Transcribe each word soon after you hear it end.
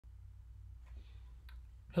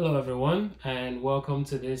Hello everyone, and welcome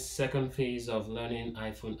to this second phase of learning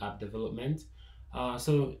iPhone app development.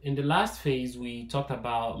 So in the last phase we talked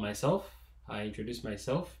about myself. I introduced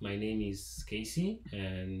myself. My name is Casey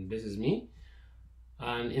and this is me.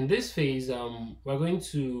 And in this phase we're going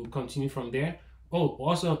to continue from there. Oh,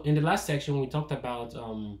 also in the last section we talked about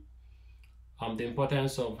the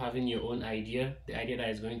importance of having your own idea, the idea that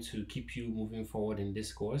is going to keep you moving forward in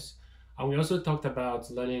this course. And we also talked about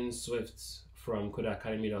learning Swift from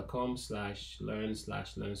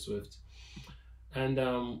codeacademy.com/learn/learn Swift. And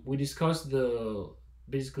we discussed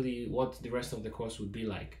basically what the rest of the course would be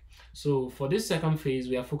like. So for this second phase,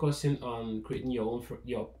 we are focusing on creating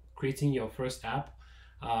your first app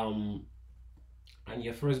um, and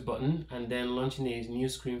your first button, and then launching a new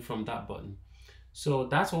screen from that button. So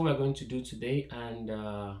that's what we're going to do today, and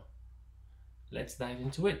let's dive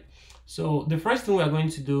into it. So the first thing we're going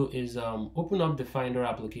to do is open up the Finder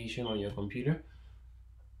application on your computer,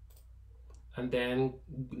 and then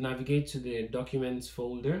navigate to the Documents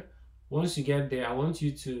folder. Once you get there, I want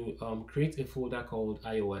you to create a folder called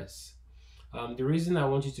iOS. The reason I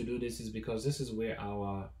want you to do this is because this is where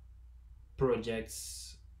our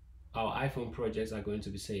iPhone projects are going to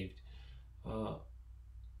be saved.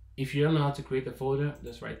 If you don't know how to create a folder,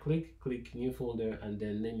 just right click, click new folder, and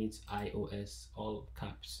then name it iOS, all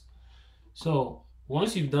caps. So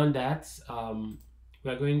once you've done that,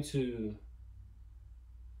 we're going to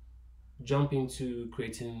jump into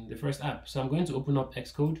creating the first app. So I'm going to open up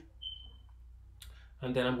Xcode,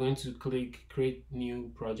 and then I'm going to click create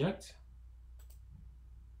new project,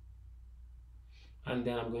 and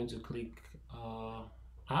then I'm going to click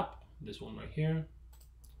app, this one right here,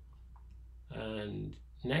 and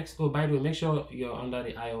next. Oh, by the way, make sure you're under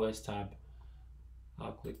the iOS tab.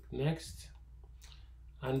 I'll click next,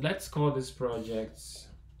 and let's call this project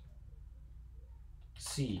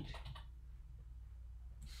seed.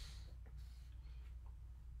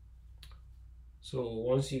 So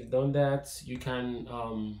once you've done that, you can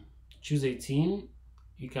choose a theme.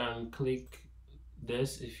 You can click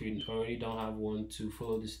this if you already don't have one to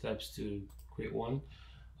follow the steps to create one.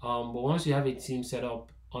 But once you have a theme set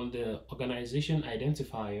up, on the organization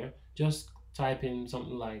identifier, just type in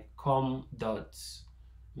something like com dot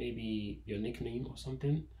maybe your nickname or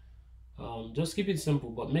something. Just keep it simple,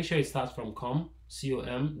 but make sure it starts from com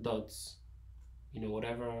dot,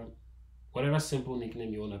 whatever simple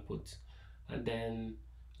nickname you want to put, and then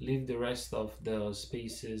leave the rest of the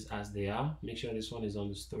spaces as they are. Make sure this one is on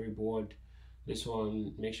the storyboard. This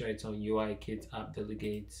one, make sure it's on UI kit app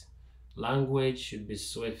delegate. Language should be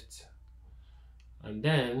Swift, and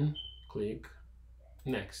then click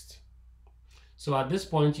next. So at this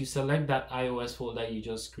point, you select that iOS folder you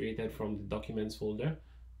just created from the documents folder.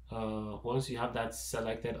 Once you have that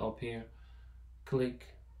selected up here, click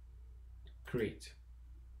create.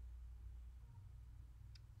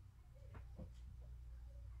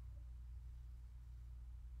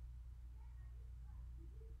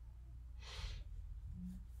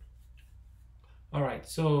 All right,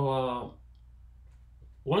 so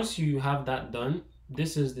once you have that done,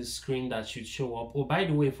 this is the screen that should show up. Oh, by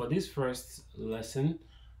the way, for this first lesson,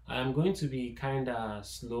 I'm going to be kind of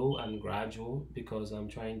slow and gradual because I'm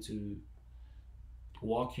trying to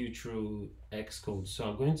walk you through Xcode. So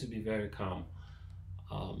I'm going to be very calm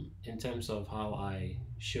in terms of how I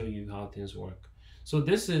show you how things work. So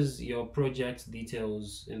this is your project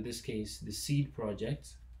details, in this case, the seed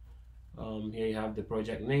project. Here you have the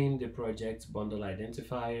project name, the project bundle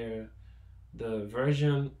identifier, the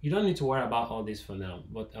version. You don't need to worry about all this for now,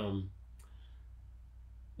 but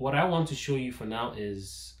what I want to show you for now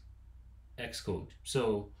is Xcode.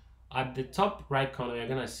 So at the top right corner, you're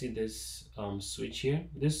gonna see this switch here.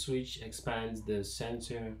 This switch expands the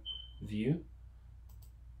center view,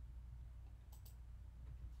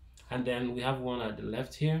 and then we have one at the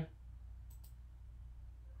left here.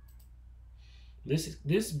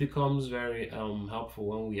 This becomes very helpful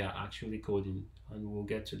when we are actually coding, and we'll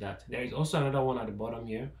get to that. There is also another one at the bottom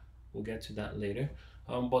here. We'll get to that later.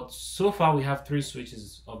 But so far we have 3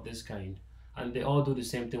 switches of this kind, and they all do the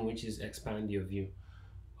same thing, which is expand your view.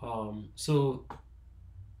 So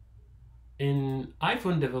in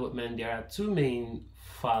iPhone development, there are 2 main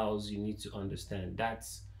files you need to understand.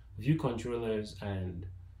 That's ViewControllers and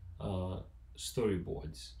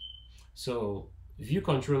Storyboards. So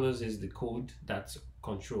ViewControllers is the code that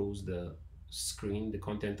controls the screen, the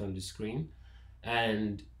content on the screen,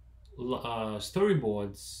 and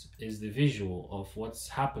Storyboards is the visual of what's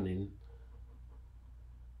happening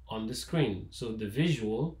on the screen. So the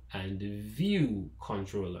visual and the view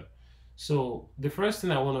controller. So the first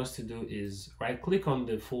thing I want us to do is right click on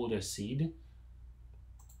the folder seed,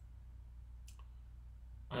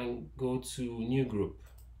 and go to new group.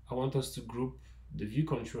 I want us to group the view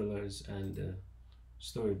controllers and the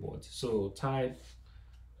storyboard. So type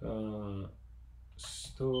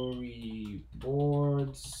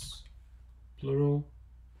storyboards plural,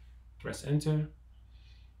 press enter,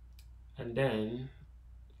 and then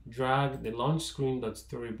drag the launch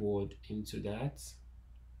screen.storyboard into that.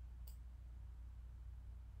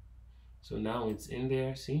 So now it's in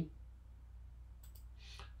there, see?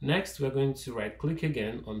 Next, we're going to right click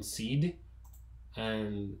again on seed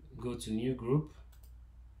and go to new group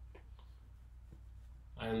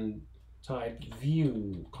and type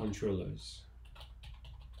view controllers.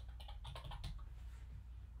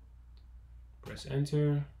 Press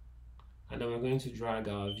enter, and then we're going to drag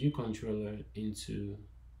our view controller into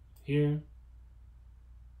here.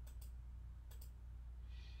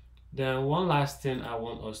 Then one last thing I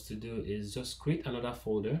want us to do is just create another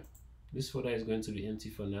folder. This folder is going to be empty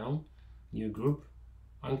for now. New group,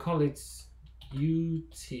 and call it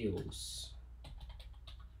utils.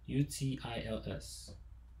 UTILS.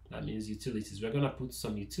 That means utilities. We're gonna put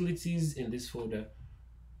some utilities in this folder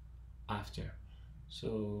after.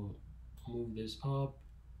 So move this up.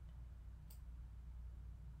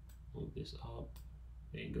 Move this up.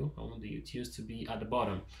 There you go. I want the utils to be at the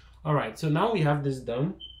bottom. All right. So now we have this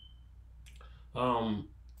done.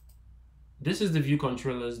 This is the view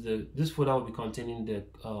controllers. This folder will be containing the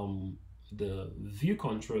view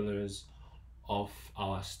controllers of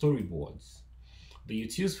our storyboards. The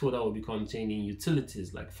utils folder will be containing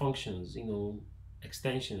utilities like functions, you know,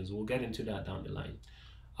 extensions. We'll get into that down the line.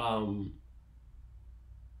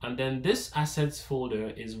 And then this assets folder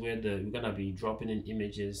is where we're gonna be dropping in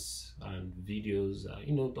images and videos,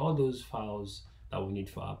 you know, all those files that we need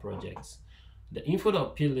for our projects. The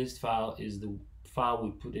info.plist file is the file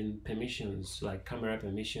we put in permissions like camera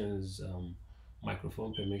permissions,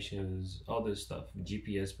 microphone permissions, all this stuff,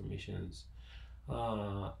 GPS permissions.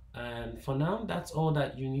 And for now, that's all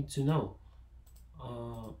that you need to know.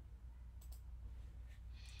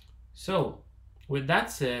 So with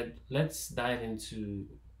that said, let's dive into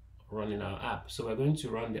running our app. So we're going to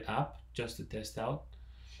run the app just to test out.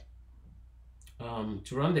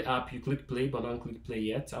 To run the app, you click play, but don't click play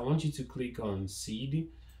yet. I want you to click on seed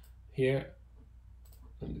here.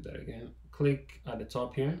 Let me do that again. Click at the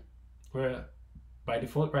top here, where by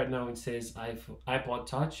default right now it says iPod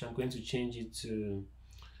Touch. I'm going to change it to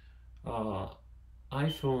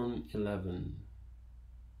iPhone 11.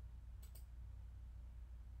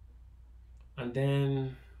 And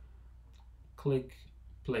then click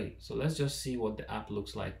play. So let's just see what the app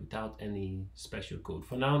looks like without any special code.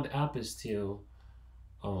 For now, the app is still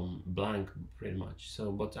blank pretty much.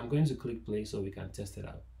 So, but I'm going to click play so we can test it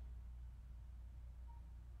out.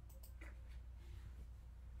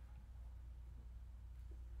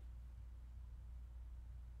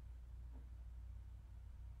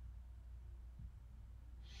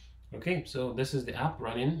 Okay, so this is the app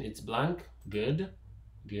running. It's blank. Good,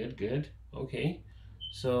 good, good. Okay,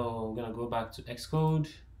 so I'm gonna go back to Xcode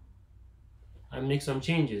and make some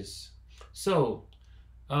changes. So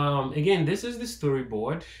again, this is the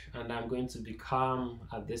storyboard, and I'm going to be calm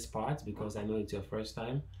at this part because I know it's your first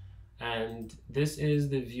time. And this is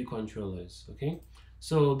the view controllers. Okay,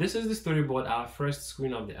 so this is the storyboard, our first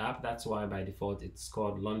screen of the app. That's why by default it's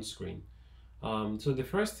called launch screen. So the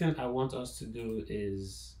first thing I want us to do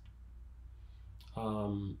is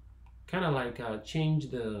kind of like change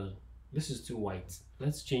this is too white.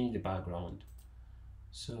 Let's change the background.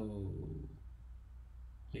 So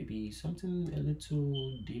maybe something a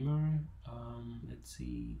little dimmer. Let's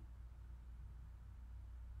see,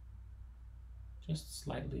 just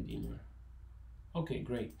slightly dimmer. Okay,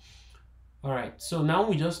 great. All right, so now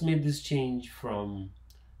we just made this change from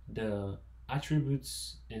the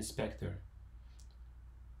attributes inspector.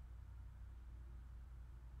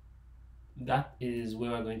 That is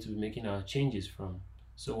where we're going to be making our changes from.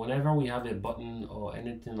 So whenever we have a button or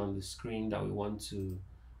anything on the screen that we want to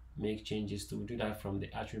make changes to, we do that from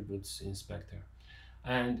the attributes inspector.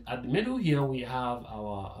 And at the middle here, we have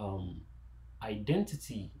our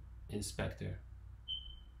identity inspector.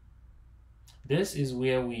 This is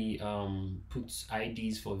where we put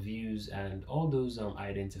IDs for views and all those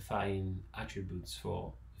identifying attributes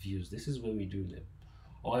for views. This is where we do them,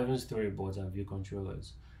 or even storyboards and view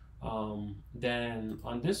controllers. Then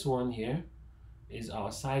on this one here is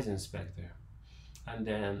our size inspector, and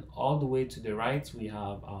then all the way to the right we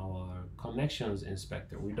have our connections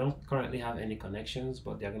inspector. We don't currently have any connections,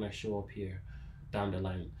 but they're going to show up here down the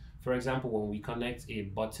line. For example, when we connect a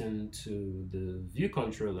button to the view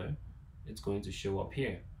controller, it's going to show up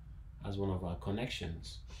here as one of our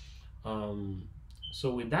connections.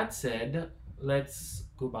 So with that said, let's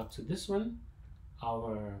go back to this one,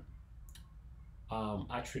 our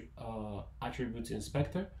attribute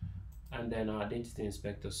inspector, and then our identity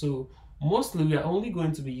inspector. So mostly we are only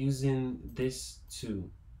going to be using this two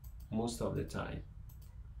most of the time.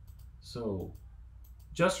 So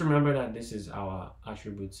just remember that this is our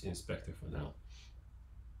attributes inspector for now.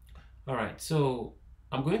 All right, so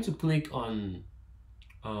I'm going to click on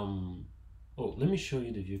oh, let me show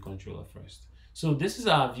you the view controller first. So this is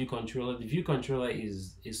our view controller. The view controller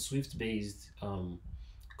is a Swift based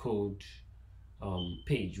code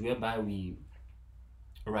page whereby we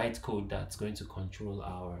write code that's going to control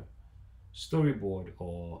our storyboard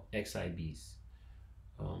or XIBs.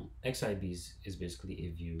 XIBs is basically a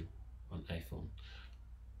view on iPhone.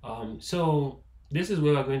 So this is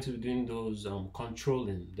where we're going to be doing those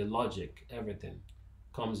controlling, the logic, everything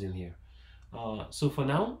comes in here. So for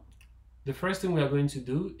now, the first thing we are going to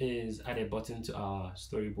do is add a button to our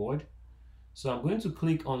storyboard. So I'm going to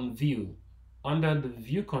click on view. Under the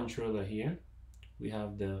view controller here, we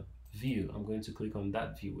have the view. I'm going to click on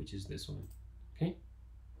that view, which is this one. Okay.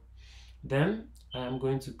 Then I'm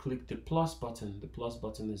going to click the plus button. The plus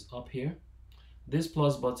button is up here. This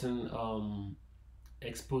plus button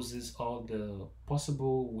exposes all the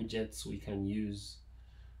possible widgets we can use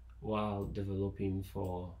while developing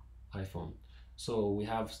for iPhone. So we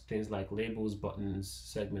have things like labels, buttons,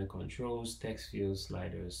 segment controls, text fields,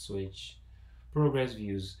 sliders, switch, progress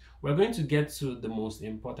views. We're going to get to the most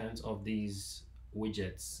important of these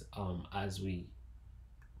widgets as we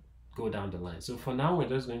go down the line. So for now, we're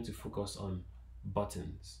just going to focus on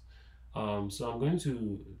buttons. So I'm going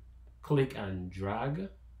to click and drag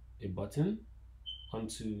a button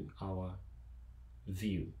onto our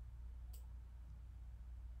view.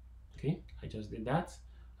 Okay, I just did that.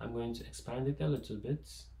 I'm going to expand it a little bit.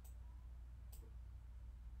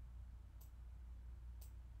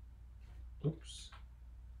 Oops.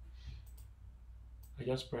 I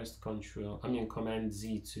just pressed Command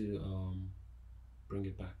Z to bring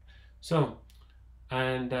it back. So,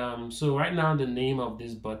 and so right now the name of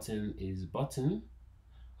this button is button,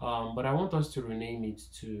 but I want us to rename it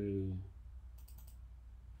to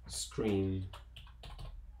screen.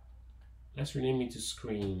 Let's rename it to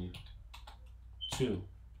screen 2.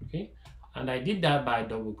 Okay, and I did that by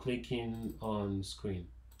double clicking on screen.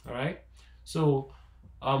 All right, so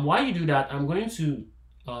while you do that, I'm going to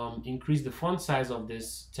increase the font size of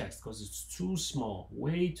this text because it's too small,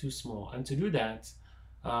 way too small. And to do that,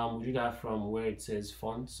 we do that from where it says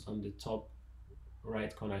fonts on the top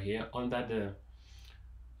right corner here under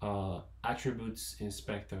the attributes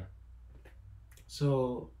inspector.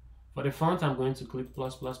 So for the font, I'm going to click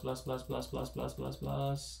plus.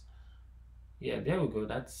 Yeah, there we go.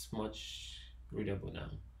 That's much readable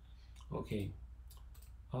now. Okay.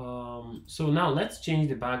 So now let's change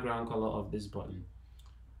the background color of this button.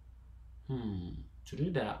 To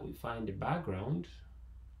do that, we find the background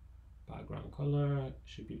color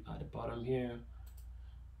should be at the bottom here.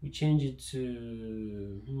 We change it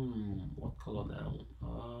to what color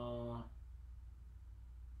now?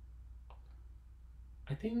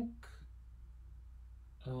 I think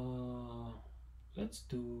let's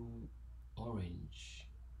do orange.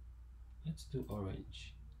 Let's do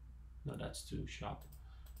orange. No, that's too sharp.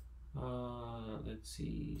 Let's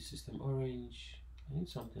see, system orange. I need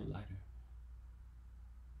something lighter.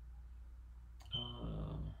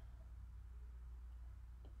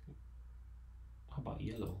 How about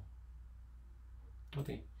yellow?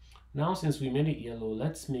 Okay, now since we made it yellow,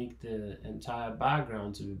 let's make the entire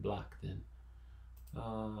background to be black then.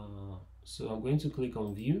 So I'm going to click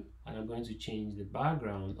on view and I'm going to change the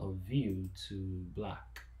background of view to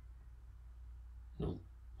black. No,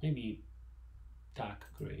 maybe dark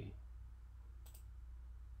gray.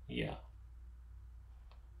 Yeah.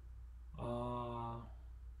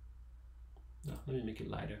 No, let me make it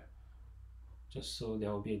lighter, just so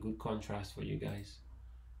there will be a good contrast for you guys.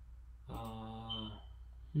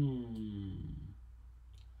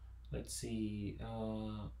 Let's see,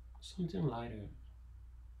 something lighter,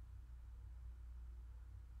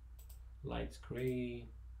 light gray.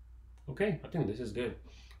 Okay, I think this is good.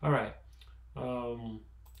 All right.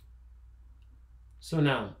 So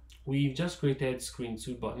now we've just created screen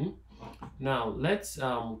 2 button. Now let's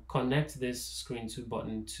connect this screen 2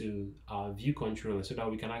 button to our view controller so that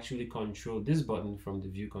we can actually control this button from the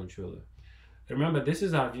view controller. Remember, this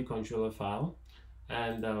is our view controller file,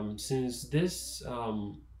 and since this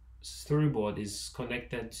storyboard is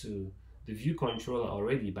connected to the view controller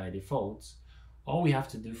already by default, all we have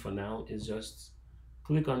to do for now is just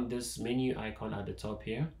click on this menu icon at the top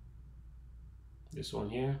here, this one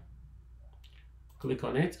here, click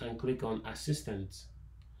on it and click on assistant.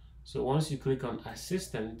 So once you click on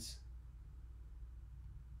assistant,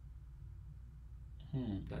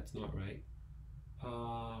 that's not right.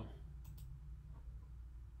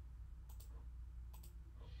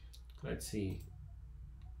 Let's see,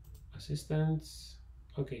 assistants.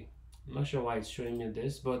 Okay, I'm not sure why it's showing me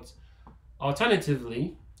this, but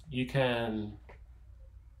alternatively, you can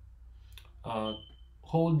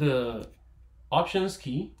hold the options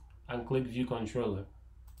key and click view controller.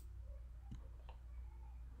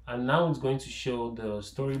 And now it's going to show the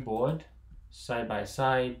storyboard side by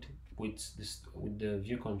side with the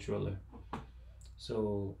view controller.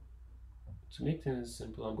 So to make things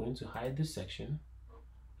simple, I'm going to hide this section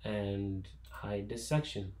and hide this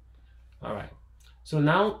section. All right. So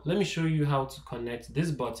now let me show you how to connect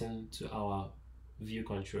this button to our view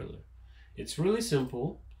controller. It's really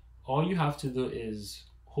simple. All you have to do is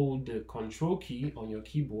hold the control key on your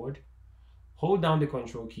keyboard, hold down the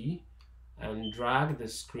control key, and drag the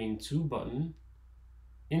screen 2 button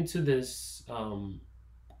into this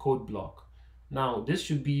code block. Now this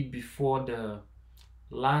should be before the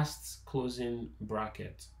last closing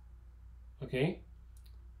bracket. Okay,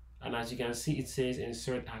 and as you can see, it says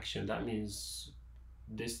insert action. That means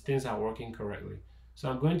these things are working correctly. So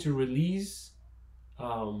I'm going to release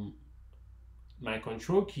my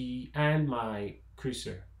control key and my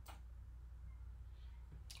cursor.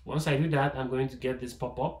 Once I do that, I'm going to get this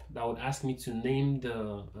pop-up that would ask me to name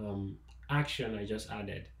the action I just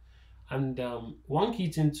added. And one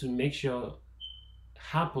key thing to make sure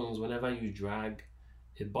happens whenever you drag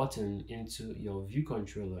a button into your view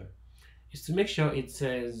controller is to make sure it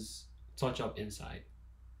says touch up inside.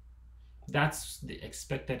 That's the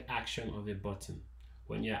expected action of a button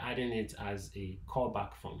when you're adding it as a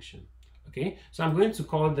callback function. Okay, so I'm going to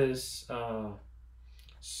call this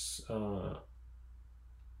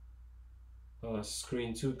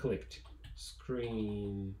screen 2 clicked.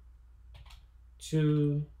 Screen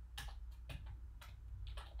 2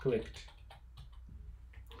 clicked.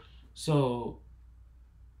 So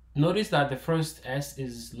notice that the first S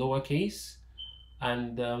is lowercase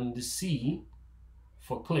and the C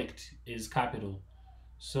for clicked is capital.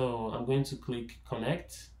 So I'm going to click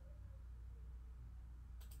connect.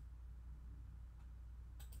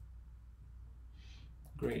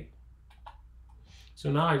 Great.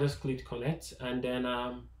 So now I just clicked connect, and then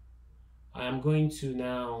I am going to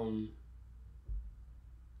now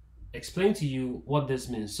explain to you what this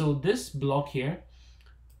means. So this block here,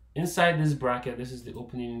 inside this bracket, this is the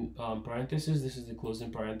opening parenthesis, this is the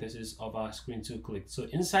closing parenthesis of our screen 2 clicked. So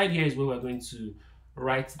inside here is where we're going to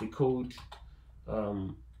write the code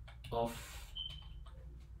of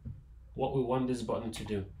what we want this button to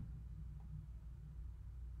do.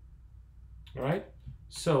 All right,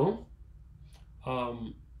 so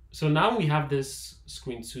now we have this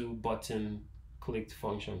screen 2 button clicked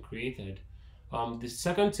function created. The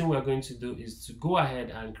second thing we're going to do is to go ahead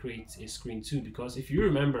and create a screen 2, because if you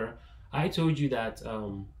remember, I told you that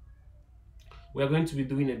we're going to be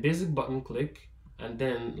doing a basic button click and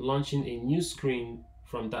then launching a new screen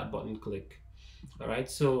from that button click. All right,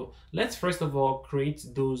 so let's first of all create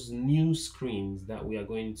those new screens that we are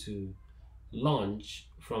going to launch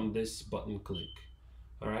from this button click.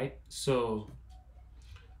 All right, so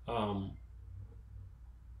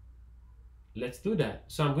let's do that.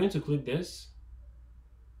 So I'm going to click this,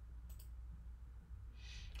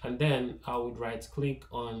 and then I would right click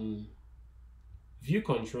on view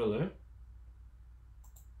controller,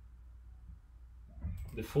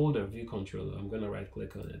 the folder view controller. I'm going to right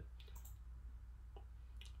click on it,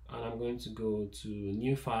 and I'm going to go to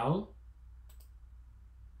new file,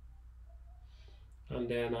 and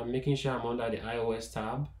then I'm making sure I'm under the iOS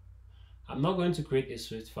tab. I'm not going to create a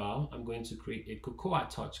Swift file. I'm going to create a Cocoa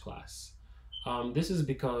Touch class. This is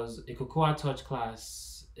because a Cocoa Touch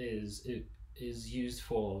class is used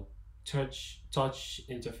for touch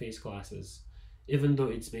interface classes, even though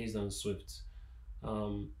it's based on Swift.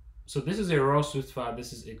 So this is a raw Swift file.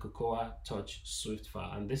 This is a Cocoa Touch Swift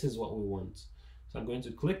file, and this is what we want. So I'm going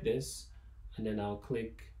to click this, and then I'll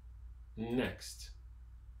click next.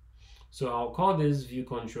 So I'll call this view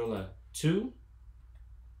controller 2,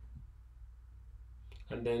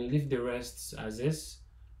 and then leave the rest as is.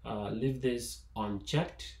 Leave this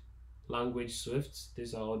unchecked, language Swift,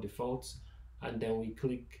 these are all defaults, and then we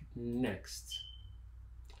click next,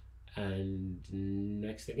 and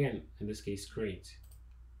next again, in this case create.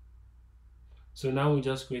 So now we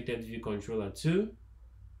just created view controller 2,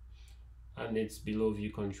 and it's below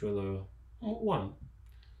view controller 1.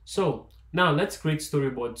 So now let's create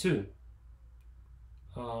storyboard 2.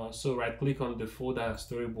 So right click on the folder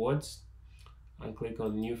storyboards and click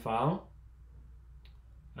on new file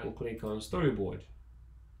and click on storyboard.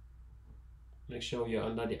 Make sure you're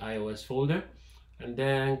under the iOS folder, and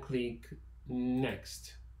then click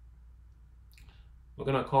next. We're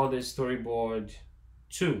gonna call this Storyboard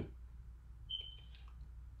 2,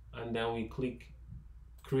 and then we click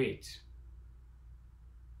create.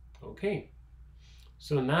 Okay,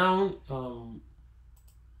 so now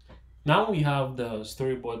now we have the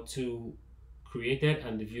Storyboard 2 created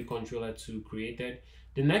and the ViewController 2 created.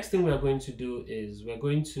 The next thing we are going to do is we're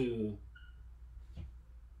going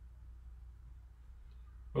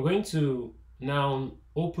to now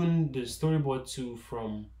open the Storyboard 2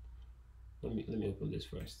 from, let me open this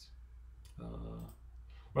first.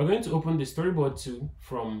 We're going to open the Storyboard 2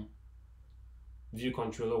 from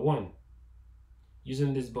ViewController 1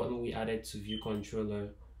 using this button we added to ViewController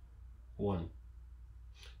 1.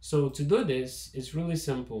 So to do this, it's really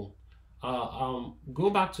simple. Go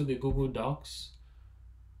back to the Google Docs.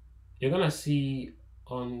 You're gonna see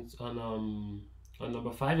on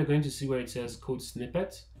number 5, you're going to see where it says code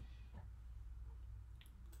snippet.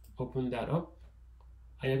 Open that up,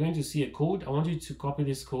 and you're going to see a code. I want you to copy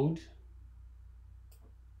this code.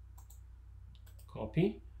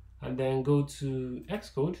 Copy, and then go to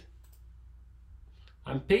Xcode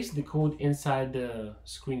and paste the code inside the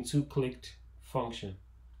screen to clicked function.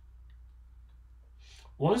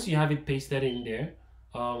 Once you have it pasted in there,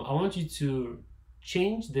 I want you to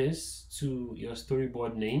change this to your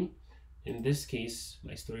storyboard name. In this case,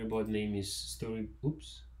 my storyboard name is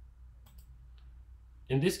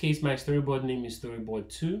In this case, my storyboard name is Storyboard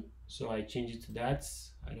 2, so I change it to that.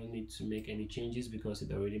 I don't need to make any changes because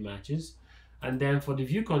it already matches. And then for the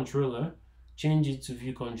ViewController, change it to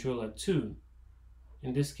ViewController 2.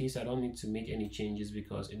 In this case, I don't need to make any changes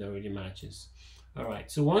because it already matches. All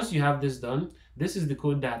right, so once you have this done, this is the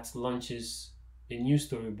code that launches a new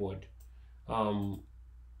storyboard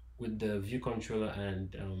with the ViewController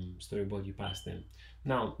and storyboard you passed in.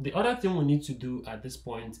 Now, the other thing we need to do at this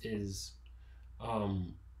point is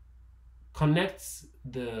connect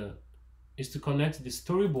the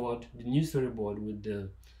storyboard, the new storyboard, with the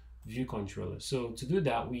ViewController. So to do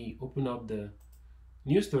that, we open up the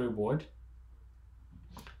new storyboard,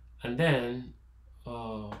 and then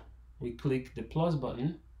we click the plus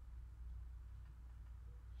button.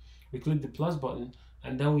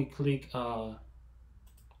 And then we click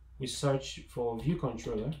we search for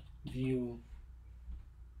ViewController,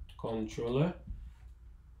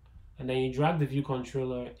 and then you drag the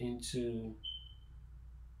ViewController into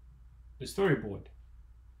the storyboard.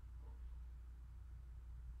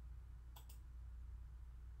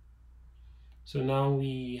 So now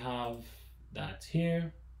we have that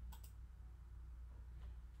here.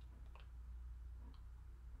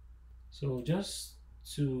 So just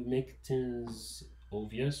to make things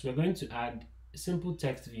obvious, we're going to add a simple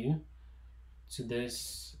text view to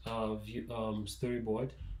this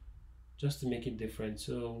storyboard, just to make it different.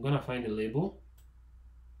 So I'm gonna find a label,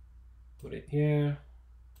 put it here,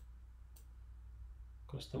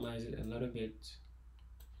 customize it a little bit.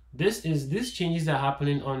 These changes are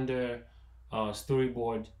happening under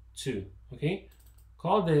Storyboard 2. Okay,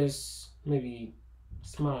 call this maybe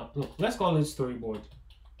smart. No, let's call it Storyboard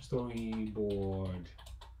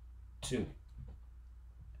 2.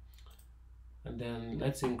 And then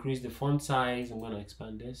let's increase the font size. I'm gonna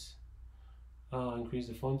expand this. Increase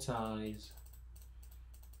the font size,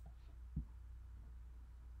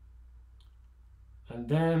 and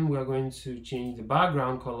then we are going to change the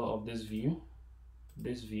background color of this view.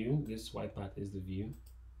 This white part is the view.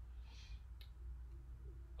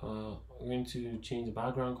 We're going to change the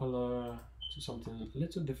background color to something a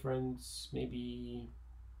little different, maybe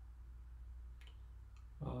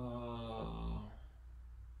I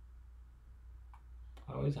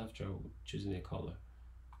always have trouble choosing a color.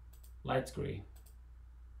 Light gray.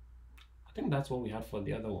 I think that's what we had for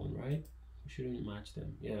the other one, right? We shouldn't match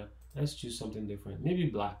them. Yeah, let's choose something different. Maybe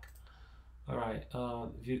black. All right.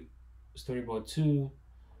 View Storyboard 2.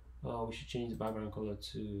 We should change the background color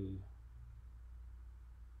to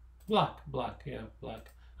black. Yeah, black.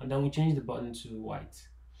 And then we change the button to white.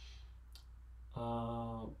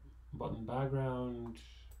 Button background.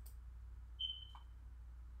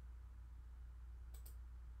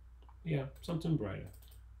 Yeah, something brighter.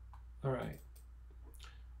 All right,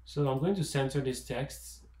 so I'm going to center this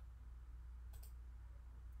text.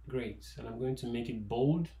 Great, and I'm going to make it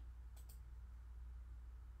bold.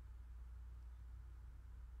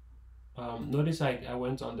 Notice I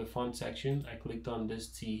went on the font section. I clicked on this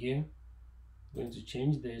T here. I'm going to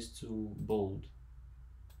change this to bold.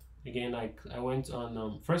 Again, I went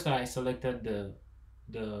on, first I selected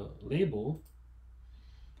the label.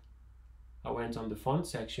 I went on the font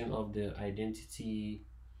section of the identity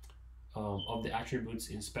of the attributes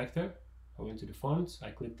inspector. I I went to the font, I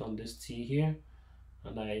clicked on this T here,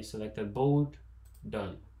 and I selected bold,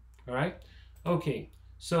 done. All right. Okay.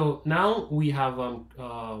 So now we have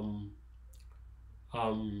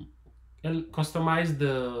customized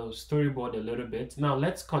the storyboard a little bit. Now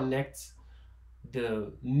let's connect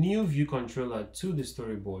the new view controller to the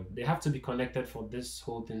storyboard. They have to be connected for this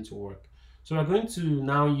whole thing to work. So we're going to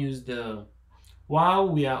now use the while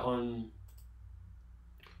we are on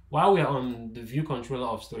the view controller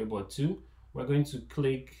of storyboard 2, we're going to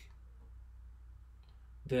click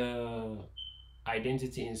the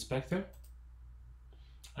identity inspector,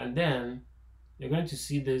 and then you're going to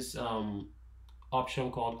see this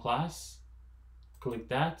option called class. Click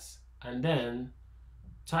that, and then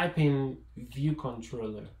type in view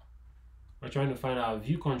controller. We're trying to find our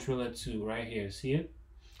view controller 2 right here. See it?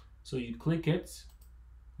 So you click it,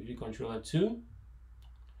 view controller 2,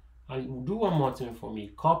 and do one more thing for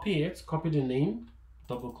me. Copy it, copy the name,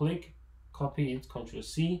 double click, copy it, Control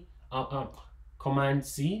C, Command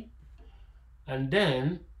C, and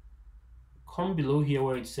then come below here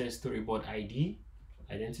where it says storyboard ID,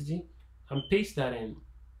 identity, and paste that in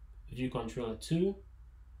view controller 2,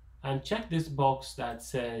 and check this box that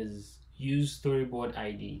says use storyboard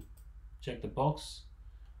ID. Check the box,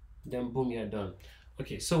 then boom, you're done.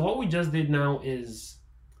 Okay, so what we just did now is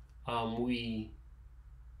we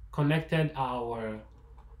connected our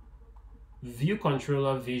view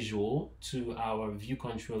controller visual to our view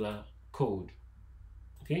controller code.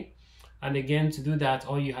 Okay, and again, to do that,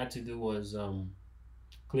 all you had to do was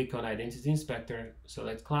click on identity inspector,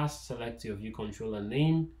 select class, select your view controller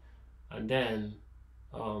name, and then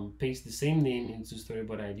paste the same name into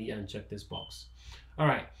storyboard ID and check this box. All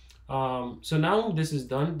right, so now this is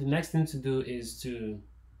done. The next thing to do is to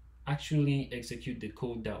actually execute the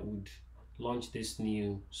code that would launch this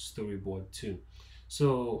new storyboard 2.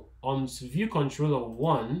 So on view controller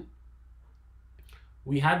 1,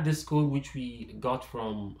 we had this code which we got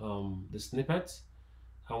from the snippet,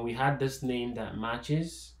 and we had this name that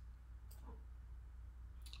matches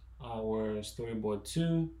our storyboard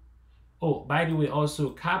 2. Oh, by the way,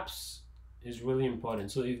 also caps is really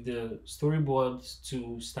important. So if the storyboard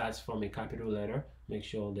 2 starts from a capital letter, make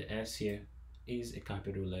sure the S here is a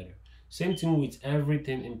capital letter. Same thing with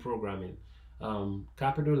everything in programming.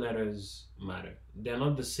 Capital letters matter. They're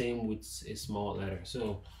not the same with a small letter.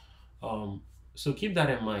 So so keep that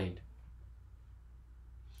in mind.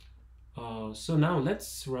 So now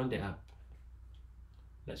let's run the app.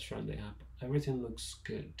 Let's run the app. Everything looks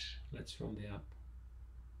good. Let's run the app.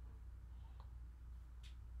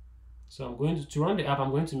 So I'm going to run the app.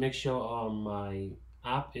 I'm going to make sure my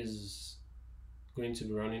app is going to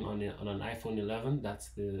be running on an iPhone 11. That's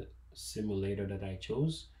the simulator that I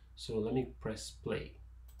chose. So let me press play.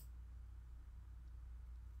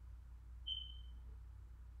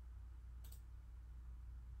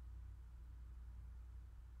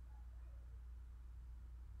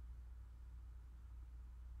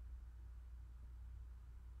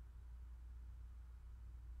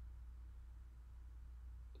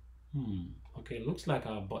 Okay, looks like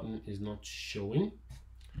our button is not showing.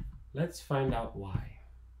 Let's find out why.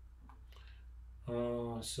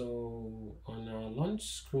 So on our launch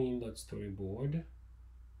screen.storyboard,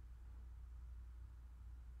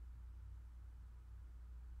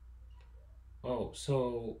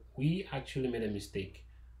 so we actually made a mistake.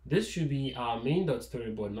 This should be our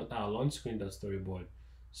main.storyboard, not our launch screen.storyboard.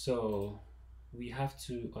 So we have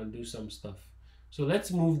to undo some stuff. So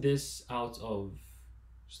let's move this out of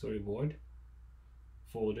storyboard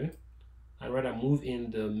folder and rather move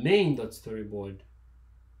in the main.storyboard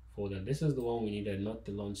folder. This is the one we needed, not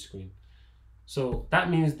the launch screen. So that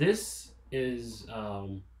means this is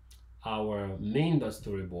our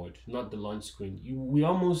main.storyboard, not the launch screen. We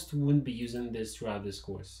almost wouldn't be using this throughout this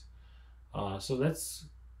course. So let's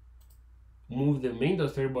move the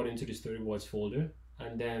main.storyboard into the storyboards folder,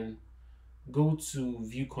 and then go to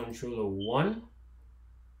view controller 1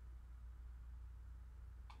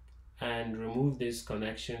 and remove this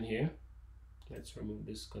connection here. Let's remove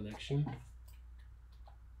this connection.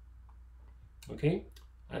 Okay,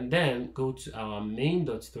 and then go to our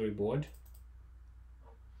main.storyboard,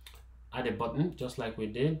 add a button just like we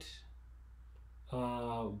did.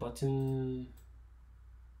 Button,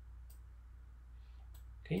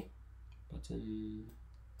 okay, button.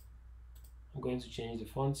 I'm going to change the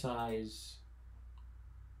font size.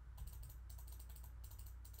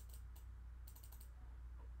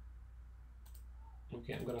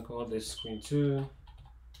 Okay, I'm gonna call this screen 2.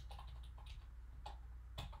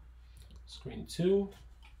 Screen 2.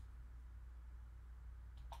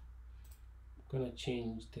 I'm gonna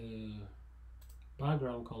change the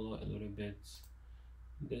background color a little bit.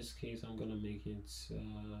 In this case, I'm gonna make it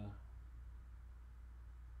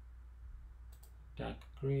dark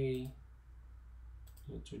gray,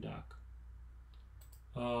 not too dark.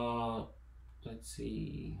 Let's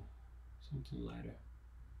see, something lighter.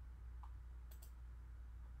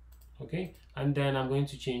 Okay, and then I'm going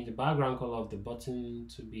to change the background color of the button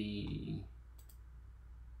to be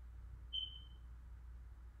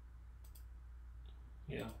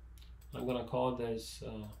I'm gonna call this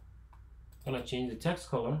I'm gonna change the text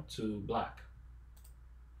color to black,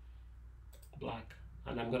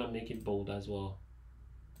 and I'm gonna make it bold as well,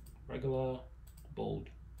 regular, bold.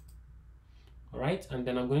 All right, and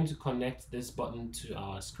then I'm going to connect this button to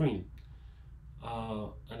our screen.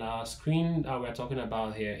 And our screen that we're talking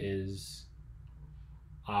about here is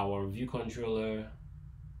our ViewControler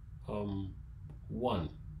 1,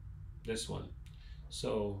 this one.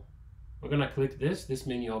 So we're gonna click this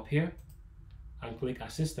menu up here and click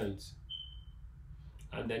Assistant,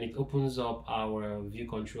 and then it opens up our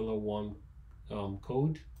ViewControler 1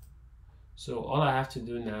 code. So all I have to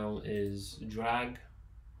do now is drag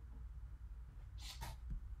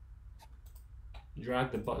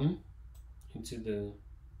the button into the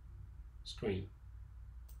screen,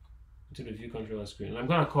 into the ViewControler screen. And I'm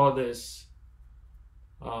gonna call this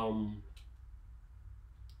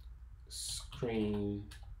screen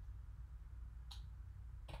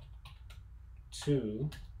 2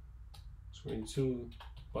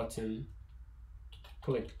 button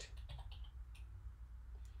clicked.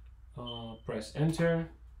 Press enter,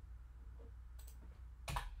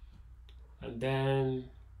 and then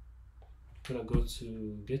I'm gonna go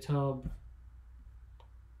to GitHub,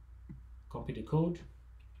 copy the code.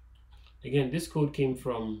 Again, this code came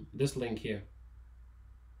from this link here,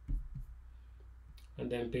 and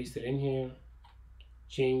then paste it in here.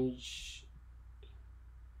 Change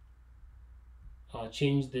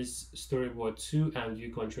this Storyboard 2 and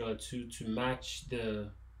ViewController 2 to match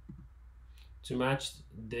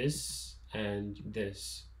this and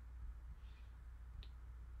this.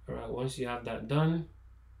 All right, once you have that done,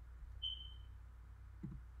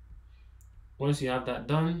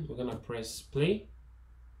 we're gonna press play.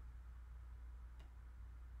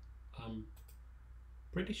 I'm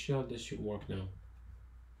pretty sure this should work now.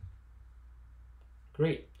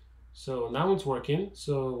 Great, so now it's working.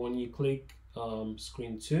 So when you click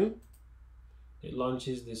screen 2, it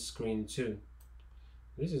launches this screen 2.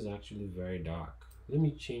 This is actually very dark. Let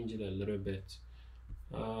me change it a little bit.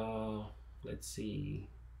 Let's see,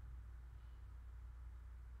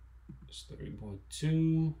 Storyboard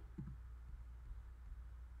 2.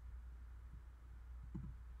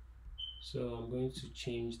 So I'm going to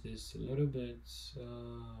change this a little bit,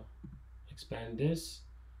 expand this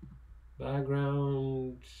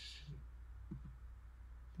background.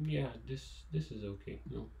 Yeah, this is okay.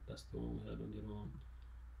 No, that's the one we had on the other one.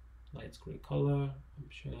 Light gray color. I'm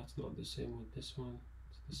sure that's not the same with this one.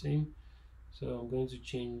 It's the same. So I'm going to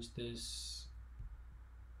change this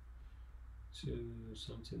to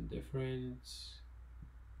something different.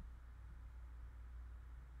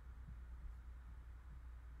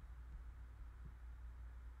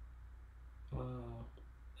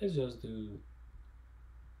 Let's just do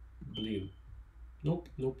blue. Nope.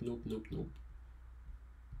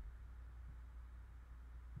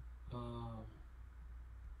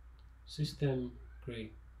 System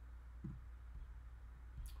gray.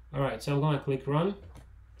 All right, so I'm going to click run.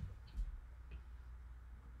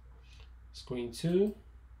 Screen 2,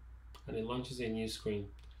 and it launches a new screen.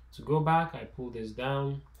 To go back, I pull this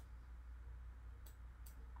down.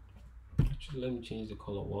 Actually, let me change the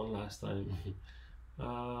color one last time.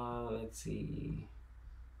 Let's see,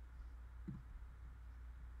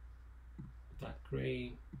 dark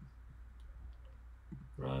gray.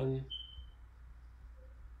 Run.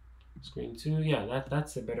 Screen 2, yeah,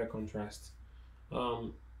 that's a better contrast.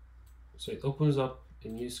 So it opens up a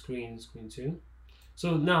new screen 2.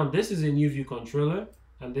 So now this is a new ViewController,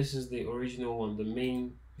 and this is the original one, the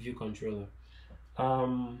main ViewController.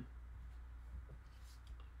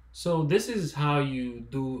 So this is how you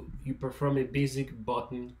perform a basic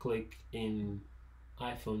button click in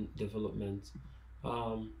iPhone development.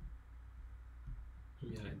 Let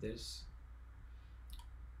me hide this.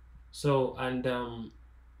 So, and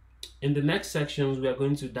in the next sections, we are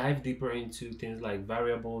going to dive deeper into things like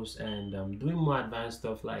variables and doing more advanced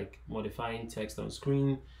stuff like modifying text on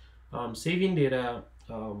screen, saving data,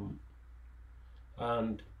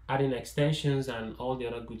 and adding extensions and all the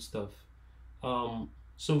other good stuff.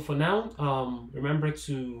 So for now, remember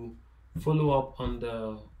to follow up on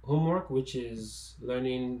the homework, which is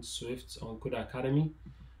learning Swift on Code Academy.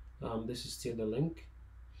 This is still the link.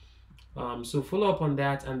 So follow up on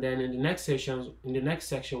that, and then in the next section,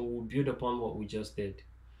 we'll build upon what we just did.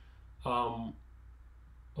 Um,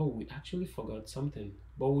 oh, we actually forgot something,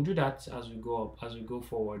 but we'll do that as we go up, as we go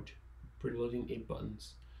forward, preloading 8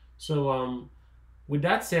 buttons. So with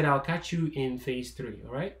that said, I'll catch you in phase 3.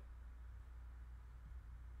 All right.